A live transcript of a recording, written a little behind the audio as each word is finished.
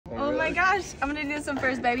my gosh. I'm gonna do this one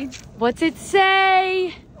first, baby. What's it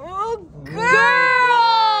say? Oh,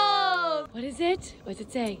 Girl! What is it? What's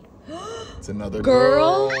it say? It's another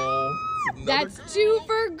Girl? girl. That's 2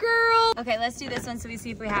 for girl. Okay, let's do this one so we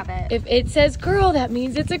see if we have it. If it says girl, that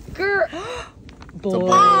means it's a girl.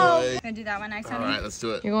 Boy. I'm gonna do that one next time. All right, let's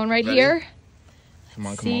do it. You're going right Ready? here. Come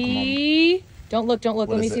on, See? Don't look. Let What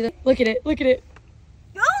me is see it? that. Look at it.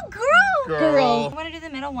 Oh, girl! Girl. I wanna do the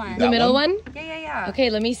middle one. The middle one? Yeah. Okay,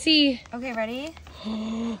 let me see. Okay, ready?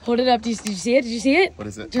 Hold it up. Did you see it? Did you see it? What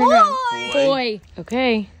is it? Turn around. Boy. Boy.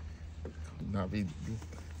 Okay. Not be.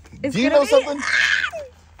 It's Do you gonna know be- something?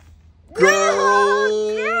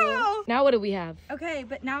 Girl. Now what do we have? Okay,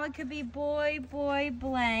 but now it could be boy,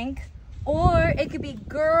 blank. Or it could be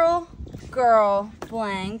girl,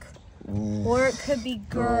 blank. Ooh. Or it could be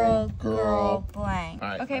girl, Girl. blank. All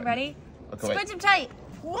right, Okay, fine. ready? Okay, Squinch them tight.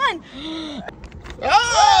 1.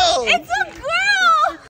 Oh! It's a girl!